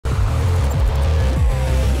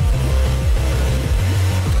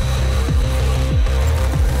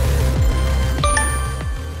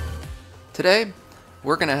Today,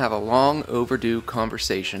 we're going to have a long overdue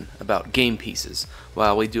conversation about game pieces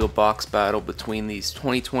while we do a box battle between these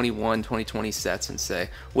 2021-2020 sets and say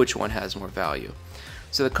which one has more value.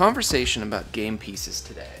 So the conversation about game pieces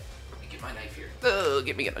today, let me get my knife here. Oh,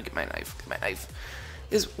 get my knife.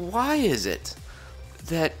 Is why is it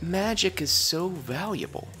that Magic is so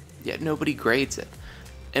valuable, yet nobody grades it?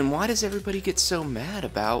 And why does everybody get so mad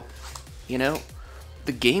about,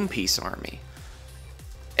 the game piece army?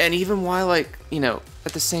 And even why,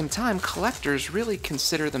 at the same time, collectors really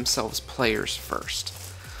consider themselves players first.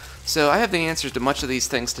 So I have the answers to much of these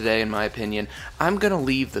things today, in my opinion. I'm going to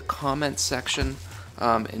leave the comment section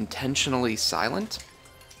intentionally silent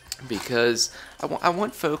because I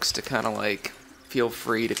want folks to kind of feel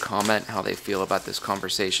free to comment how they feel about this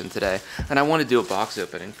conversation today. And I want to do a box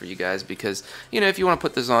opening for you guys because, if you want to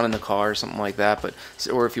put this on in the car or something like that,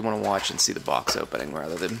 or if you want to watch and see the box opening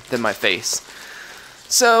rather than my face.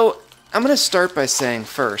 So, I'm going to start by saying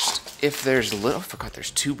first, if there's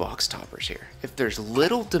there's two box toppers here. If there's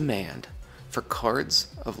little demand for cards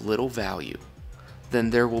of little value, then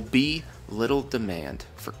there will be little demand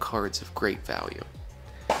for cards of great value.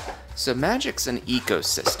 So Magic's an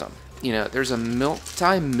ecosystem. There's a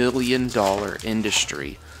multi-million-dollar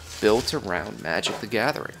industry built around Magic the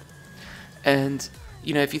Gathering. And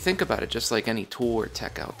if you think about it, just like any tool or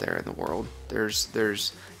tech out there in the world,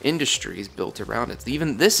 there's industries built around it.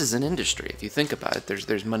 Even this is an industry. If you think about it,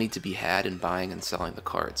 there's money to be had in buying and selling the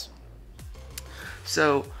cards.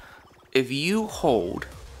 So if you hold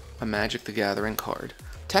a Magic the Gathering card,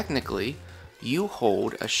 technically you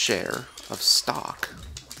hold a share of stock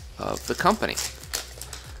of the company.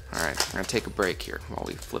 Alright, we're going to take a break here while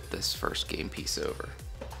we flip this first game piece over.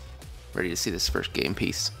 Ready to see this first game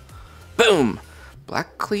piece? Boom!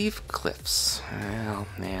 Blackcleave Cliffs.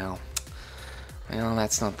 Well,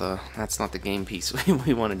 that's not the game piece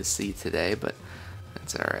we wanted to see today, but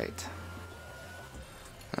that's all right.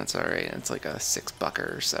 That's all right. It's like a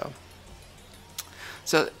 $6 or so.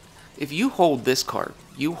 So, if you hold this card,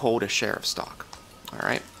 you hold a share of stock. All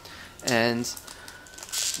right, and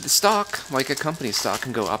the stock, like a company stock,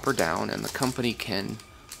 can go up or down, and the company can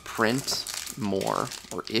print more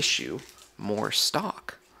or issue more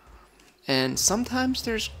stock. And sometimes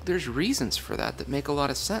there's reasons for that make a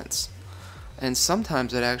lot of sense. And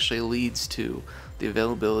sometimes it actually leads to the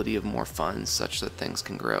availability of more funds such that things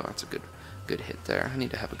can grow. That's a good hit there. I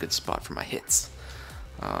need to have a good spot for my hits.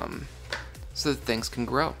 So that things can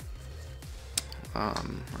grow. We're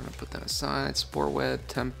going to put them aside. Sporewed,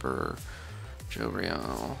 Temper,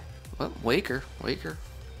 Jovial, Waker.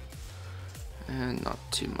 And not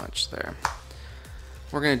too much there.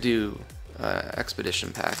 We're going to do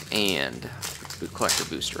Expedition Pack and Collector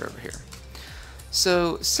Booster over here.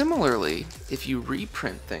 So similarly, if you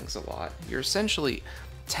reprint things a lot, you're essentially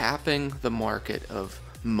tapping the market of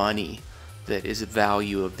money that is the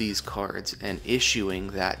value of these cards and issuing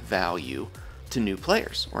that value to new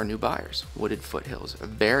players or new buyers. Wooded Foothills,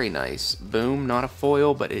 very nice. Boom, not a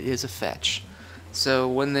foil, but it is a fetch. So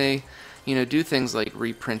when they do things like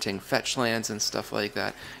reprinting fetch lands and stuff like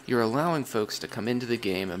that, you're allowing folks to come into the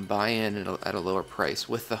game and buy in at a lower price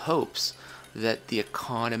with the hopes that the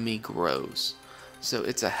economy grows. So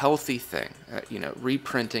it's a healthy thing.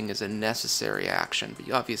 Reprinting is a necessary action,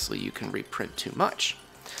 but obviously you can reprint too much.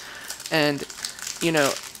 And,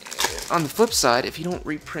 on the flip side, if you don't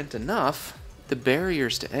reprint enough, the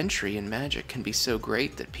barriers to entry in Magic can be so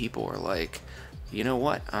great that people are like, you know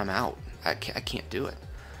what, I'm out. I can't do it.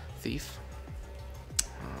 Thief.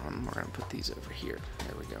 We're going to put these over here.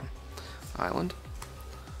 There we go. Island.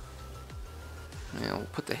 Yeah, we'll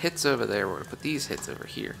put the hits over there. We're going to put these hits over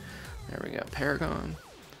here. There we go. Paragon.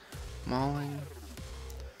 Mauling.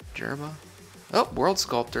 Jerba. Oh, World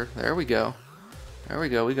Sculptor. There we go. We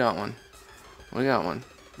got one.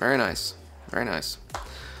 Very nice.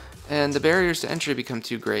 And the barriers to entry become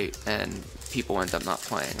too great, and people end up not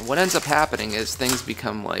playing. And what ends up happening is things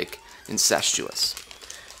become incestuous.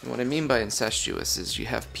 And what I mean by incestuous is you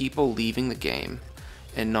have people leaving the game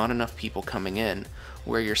and not enough people coming in,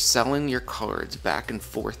 where you're selling your cards back and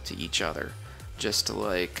forth to each other just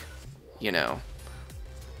to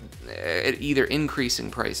either increasing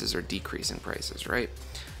prices or decreasing prices, right?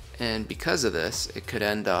 And because of this, it could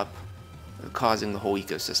end up causing the whole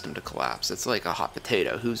ecosystem to collapse. It's like a hot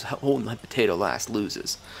potato. Who's holding the potato last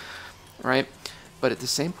loses, right? But at the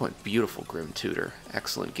same point, beautiful Grim Tutor.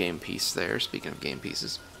 Excellent game piece there, speaking of game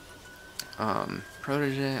pieces.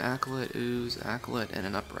 Protege, Acolyte, Ooze, Acolyte, and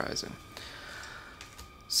an Uprising.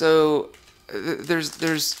 So,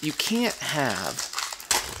 you can't have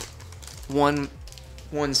one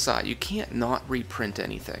side. You can't not reprint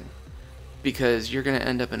anything because you're going to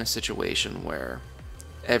end up in a situation where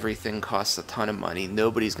everything costs a ton of money,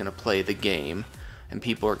 nobody's going to play the game, and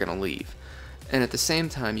people are going to leave. And at the same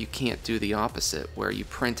time, you can't do the opposite, where you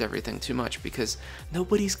print everything too much, because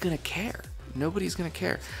nobody's going to care. Nobody's going to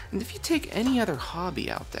care. And if you take any other hobby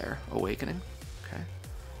out there, Awakening, okay,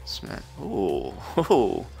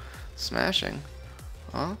 oh, smashing,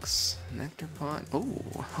 Ox, Nectar Pot,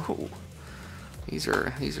 oh, these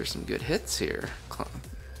are some good hits here.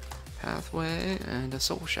 Pathway and a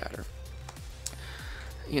Soul Shatter.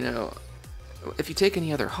 You know, if you take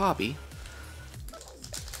any other hobby,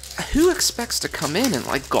 who expects to come in and,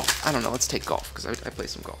 like, golf? I don't know, let's take golf, because I play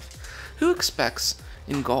some golf. Who expects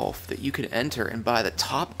in golf that you could enter and buy the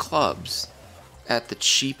top clubs at the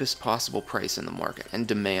cheapest possible price in the market and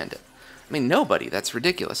demand it? I mean, nobody. That's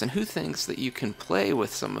ridiculous. And who thinks that you can play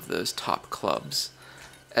with some of those top clubs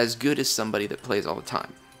as good as somebody that plays all the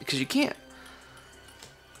time? Because you can't.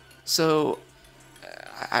 So,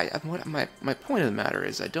 my point of the matter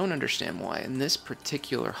is, I don't understand why in this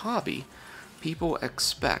particular hobby people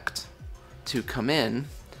expect to come in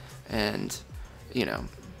and, you know,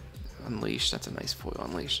 unleash, that's a nice foil,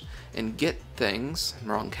 unleash, and get things,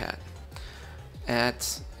 wrong cat,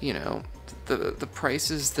 at, you know, the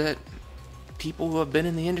prices that people who have been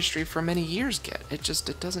in the industry for many years get.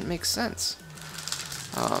 It doesn't make sense.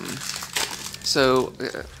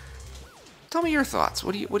 Tell me your thoughts.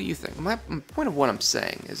 What do you think? My point of what I'm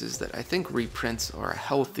saying is that I think reprints are a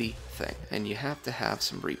healthy thing, and you have to have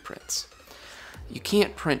some reprints. You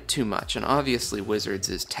can't print too much, and obviously Wizards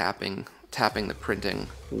is tapping the printing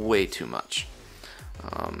way too much.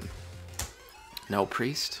 No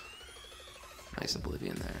Priest, nice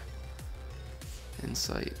Oblivion there.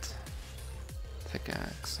 Insight,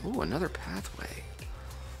 Pickaxe. Oh, another Pathway.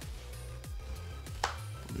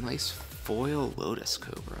 Nice foil Lotus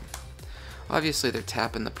Cobra. Obviously, they're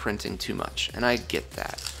tapping the printing too much, and I get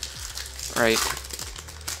that, right?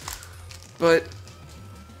 But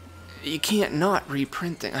you can't not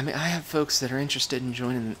reprinting. I mean, I have folks that are interested in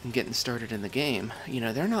joining and getting started in the game. You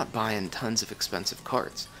know, they're not buying tons of expensive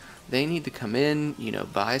cards. They need to come in, you know,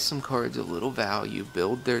 buy some cards of little value,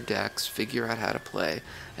 build their decks, figure out how to play,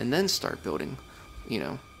 and then start building, you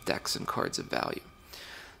know, decks and cards of value.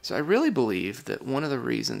 So I really believe that one of the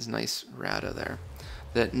reasons, nice Rada there,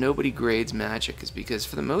 that nobody grades Magic is because,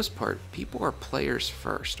 for the most part, people are players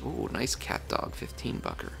first. Ooh, nice Cat Dog,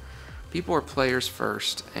 15-bucker. People are players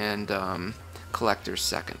first and collectors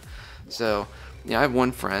second. So, you know, I have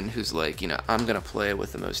one friend who's like, you know, I'm going to play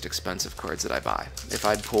with the most expensive cards that I buy. If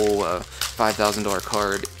I pull a $5,000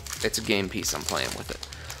 card, it's a game piece, I'm playing with it.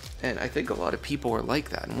 And I think a lot of people are like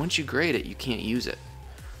that. And once you grade it, you can't use it.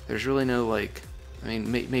 There's really no, like, I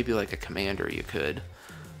mean, maybe like a commander you could,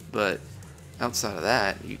 but outside of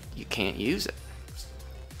that, you can't use it.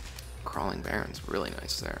 Crawling Baron's really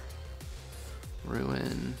nice there.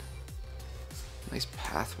 Ruin. Nice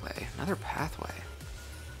Pathway. Another Pathway.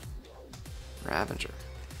 Ravager.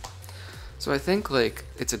 So I think, like,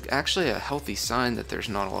 it's actually a healthy sign that there's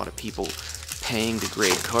not a lot of people paying to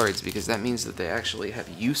grade cards, because that means that they actually have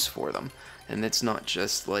use for them. And it's not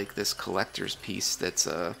just like this collector's piece that's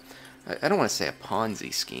I don't want to say a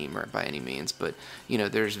Ponzi scheme or by any means, but, you know,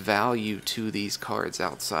 there's value to these cards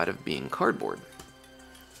outside of being cardboard.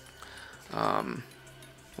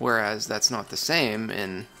 Whereas that's not the same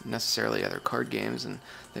in necessarily other card games and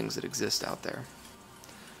things that exist out there.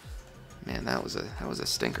 Man, that was a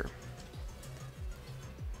stinker.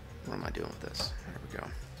 What am I doing with this? There we go.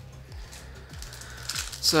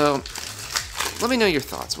 So, let me know your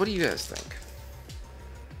thoughts. What do you guys think?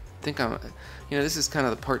 You know, this is kind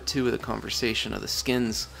of the part 2 of the conversation of the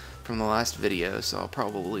skins from the last video, so I'll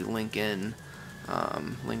probably link in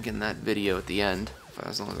that video at the end,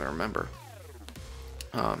 as long as I remember.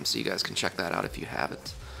 So you guys can check that out if you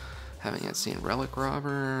haven't yet seen. Relic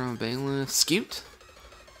Robber, Bailiff, Skewt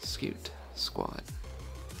Squad.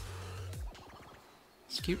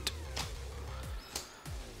 Skewt.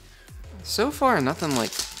 So far, nothing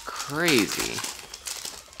like crazy.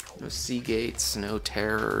 No Seagates, no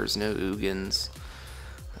Terrors, no Ugins.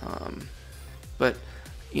 But,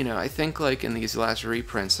 you know, I think, like, in these last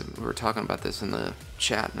reprints, we were talking about this in the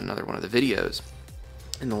chat in another one of the videos,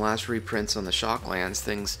 in the last reprints on the Shocklands,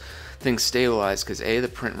 things stabilized because A, the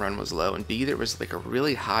print run was low, and B, there was, like, a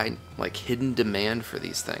really high, like, hidden demand for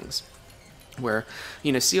these things. Where,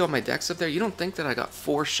 you know, see all my decks up there? You don't think that I got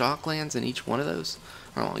 4 Shocklands in each one of those?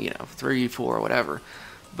 Or, you know, 3, 4, whatever.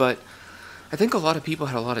 But I think a lot of people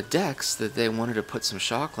had a lot of decks that they wanted to put some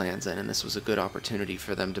Shocklands in, and this was a good opportunity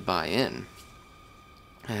for them to buy in.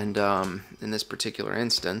 And in this particular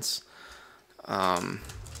instance,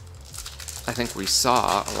 I think we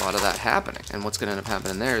saw a lot of that happening. And what's going to end up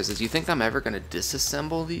happening there is do you think I'm ever going to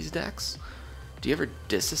disassemble these decks? Do you ever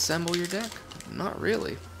disassemble your deck? Not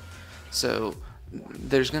really. So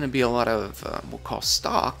there's going to be a lot of, we'll call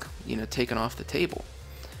stock, you know, taken off the table.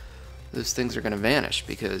 Those things are going to vanish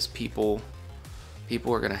because people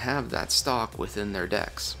are going to have that stock within their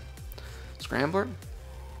decks. Scrambler.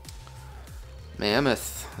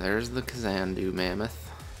 Mammoth. There's the Kazandu Mammoth.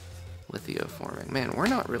 Lithoforming. Man, we're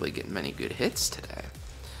not really getting many good hits today.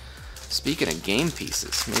 Speaking of game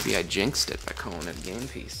pieces, maybe I jinxed it by calling it a game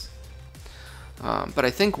piece. But I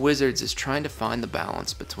think Wizards is trying to find the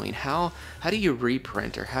balance between how do you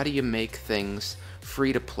reprint or how do you make things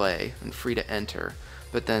free to play and free to enter,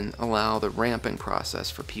 but then allow the ramping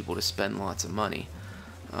process for people to spend lots of money,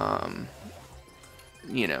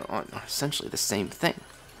 you know, on essentially the same thing.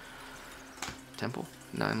 Temple,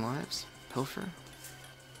 9 lives, Pilfer,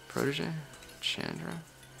 Protege, Chandra.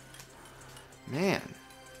 Man,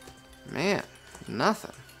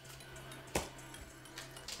 nothing.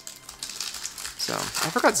 So, I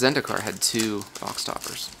forgot Zendikar had 2 box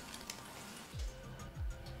toppers.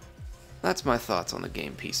 That's my thoughts on the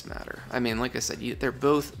game piece matter. I mean, like I said, they're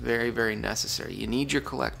both very, very necessary. You need your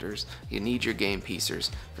collectors, you need your game piecers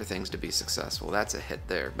for things to be successful. That's a hit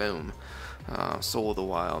there, boom. Soul of the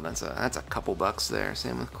Wild, that's a couple bucks there.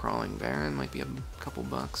 Same with Crawling Baron, might be a couple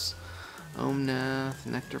bucks. Omnath,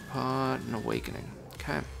 Nectar Pod, and Awakening.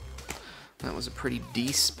 Okay, that was a pretty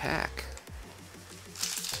decent pack.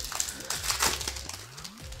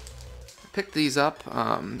 Picked these up.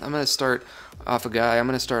 I'm gonna start off I'm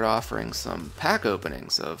gonna start offering some pack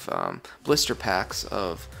openings of blister packs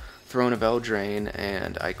of Throne of Eldraine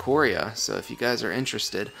and Ikoria. So if you guys are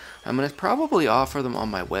interested, I'm gonna probably offer them on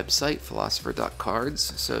my website,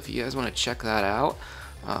 Philosopher.cards. So if you guys want to check that out,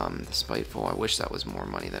 the Spiteful. I wish that was more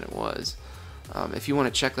money than it was. If you want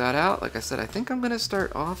to check that out, like I said, I think I'm gonna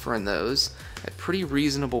start offering those at pretty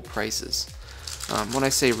reasonable prices. When I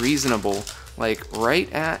say reasonable, like right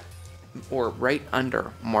at or right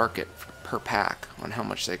under market per pack on how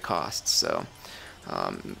much they cost. So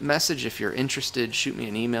message if you're interested, shoot me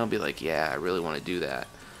an email, be like, yeah, I really want to do that.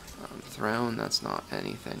 Throne, that's not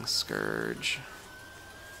anything. Scourge,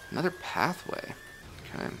 another Pathway.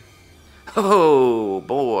 Okay. Oh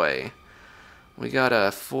boy, we got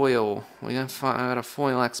a foil. We got a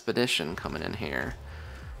foil expedition coming in here.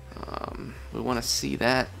 We want to see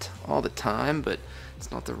that all the time, but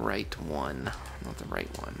it's not the right one. Not the right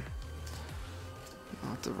one.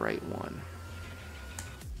 Not the right one.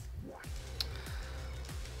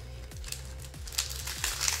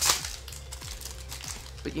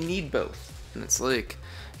 But you need both. And it's like,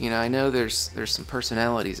 you know, I know there's some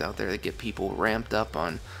personalities out there that get people ramped up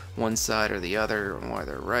on one side or the other and why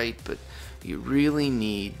they're right, but you really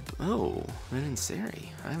need... Oh, Ren and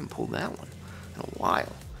Seri. I haven't pulled that one in a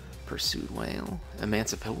while. Pursued Whale.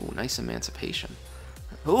 Oh, nice Emancipation.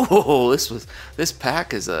 Oh, this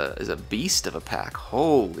pack is a beast of a pack.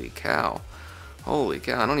 Holy cow. Holy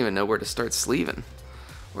cow. I don't even know where to start sleeving.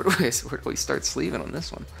 Where do we start sleeving on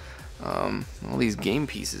this one? All these game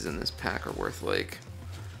pieces in this pack are worth like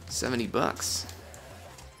 70 bucks.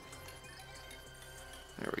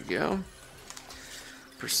 There we go.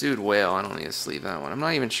 Pursued Whale. I don't need to sleeve that one. I'm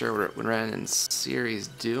not even sure what Ren and Siri's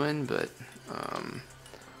doing, but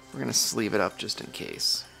we're going to sleeve it up just in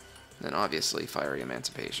case. Then obviously Fiery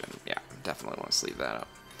Emancipation. Yeah, definitely want to sleeve that up.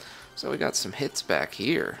 So we got some hits back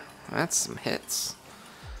here. That's some hits.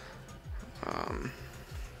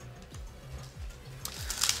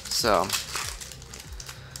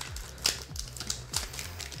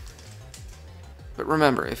 But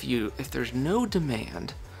remember, if there's no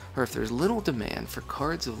demand, or if there's little demand for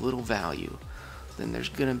cards of little value, then there's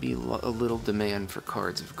gonna be a little demand for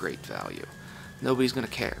cards of great value. Nobody's gonna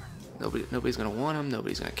care. Nobody's gonna want them.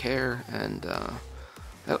 Nobody's gonna care. And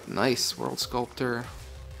oh, nice World Sculptor.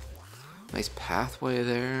 Nice Pathway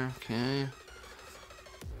there. Okay.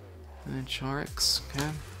 And Charix. Okay.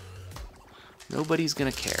 Nobody's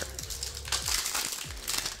gonna care.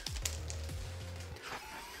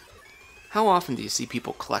 How often do you see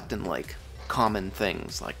people collecting like common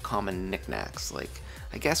things, like common knickknacks? Like,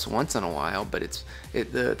 I guess once in a while, but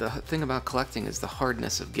the thing about collecting is the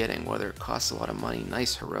hardness of getting, whether it costs a lot of money.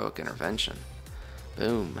 Nice Heroic Intervention.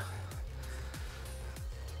 Boom.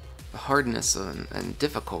 The hardness and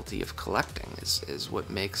difficulty of collecting is what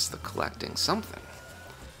makes the collecting something.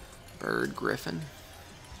 Bird Griffin.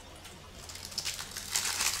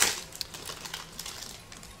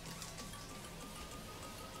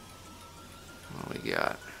 What we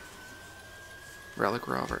got? Relic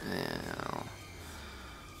Robber.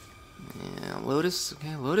 Yeah, Lotus.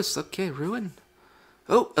 Okay, Lotus. Okay, Ruin.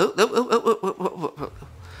 Oh.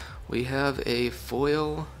 We have a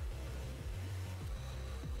foil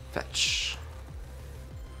fetch.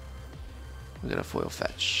 We got a foil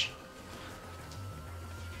fetch.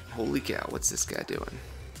 Holy cow, what's this guy doing?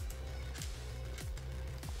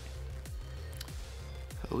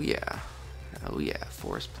 Oh yeah. Oh yeah,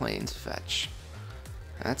 Forest Plains fetch.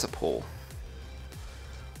 That's a pull.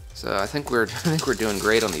 So I think we're doing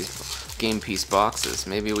great on these game piece boxes.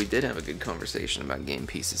 Maybe we did have a good conversation about game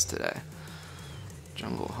pieces today.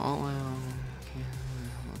 Jungle Hollow,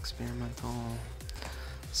 Experimental,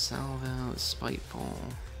 Salvo, Spiteful,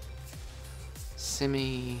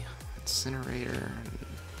 Simi, Incinerator.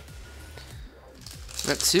 We've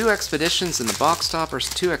got 2 expeditions in the box toppers,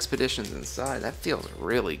 2 expeditions inside. That feels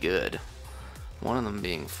really good. One of them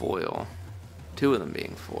being foil. 2 of them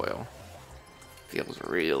being foil. Feels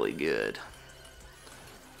really good.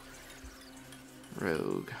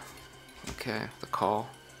 Rogue. Okay, the call.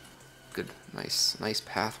 Good, nice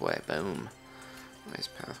pathway. Boom. Nice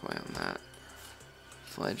pathway on that.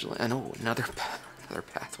 Fledgling. I know, another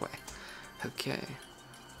pathway. Okay.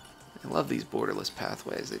 I love these borderless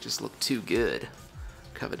pathways. They just look too good.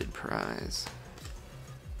 Coveted prize.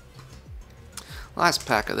 Last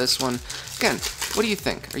pack of this one. Again, what do you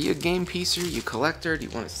think? Are you a game piecer? Are you a collector? Do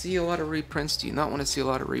you want to see a lot of reprints? Do you not want to see a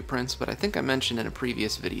lot of reprints? But I think I mentioned in a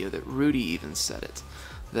previous video that Rudy even said it.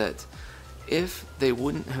 That if they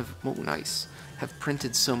wouldn't have, have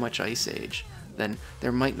printed so much Ice Age, then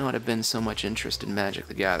there might not have been so much interest in Magic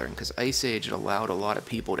the Gathering, because Ice Age allowed a lot of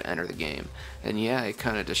people to enter the game. And yeah, it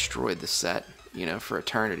kind of destroyed the set, you know, for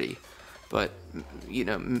eternity. But, you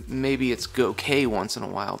know, maybe it's okay once in a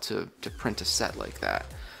while to print a set like that.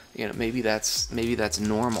 You know, maybe that's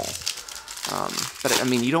normal. But I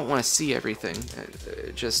mean, you don't want to see everything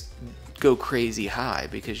just go crazy high,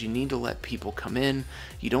 because you need to let people come in.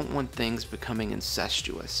 You don't want things becoming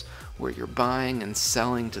incestuous, where you're buying and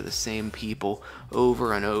selling to the same people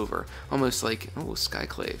over and over. Almost like, oh,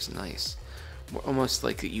 Skyclave's nice. Almost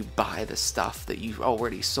like that you buy the stuff that you've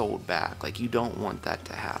already sold back. Like, you don't want that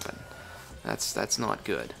to happen. That's not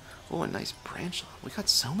good. Oh, a nice branch. We got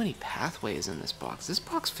so many pathways in this box. This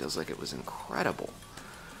box feels like it was incredible.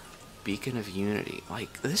 Beacon of Unity.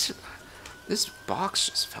 Like, this box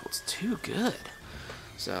just felt too good.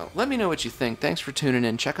 So, let me know what you think. Thanks for tuning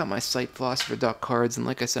in. Check out my site, Philosopher.cards. And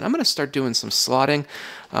like I said, I'm going to start doing some slotting.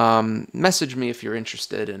 Message me if you're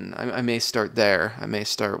interested, and I may start there. I may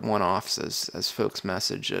start one-offs as folks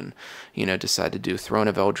message and, you know, decide to do Throne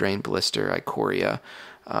of Eldraine, Blister, Ikoria,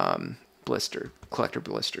 Blister, Collector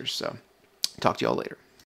Blisters. So, talk to y'all later.